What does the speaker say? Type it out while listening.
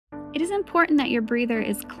It is important that your breather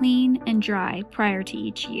is clean and dry prior to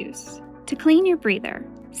each use. To clean your breather,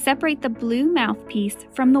 separate the blue mouthpiece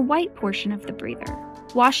from the white portion of the breather.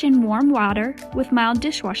 Wash in warm water with mild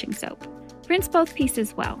dishwashing soap. Rinse both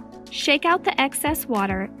pieces well. Shake out the excess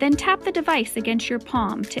water, then tap the device against your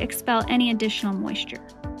palm to expel any additional moisture.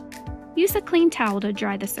 Use a clean towel to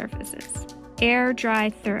dry the surfaces. Air dry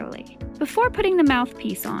thoroughly. Before putting the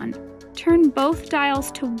mouthpiece on, turn both dials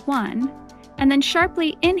to 1 and then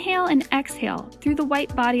sharply inhale and exhale through the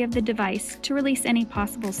white body of the device to release any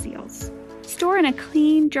possible seals. Store in a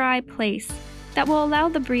clean, dry place that will allow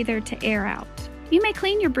the breather to air out. You may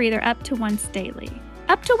clean your breather up to once daily.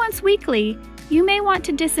 Up to once weekly, you may want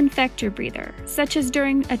to disinfect your breather, such as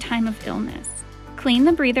during a time of illness. Clean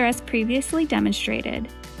the breather as previously demonstrated,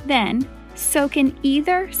 then soak in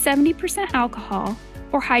either 70% alcohol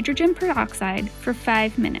or hydrogen peroxide for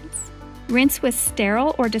 5 minutes. Rinse with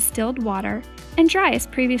sterile or distilled water and dry as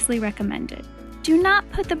previously recommended. Do not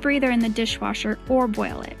put the breather in the dishwasher or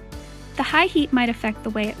boil it. The high heat might affect the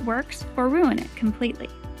way it works or ruin it completely.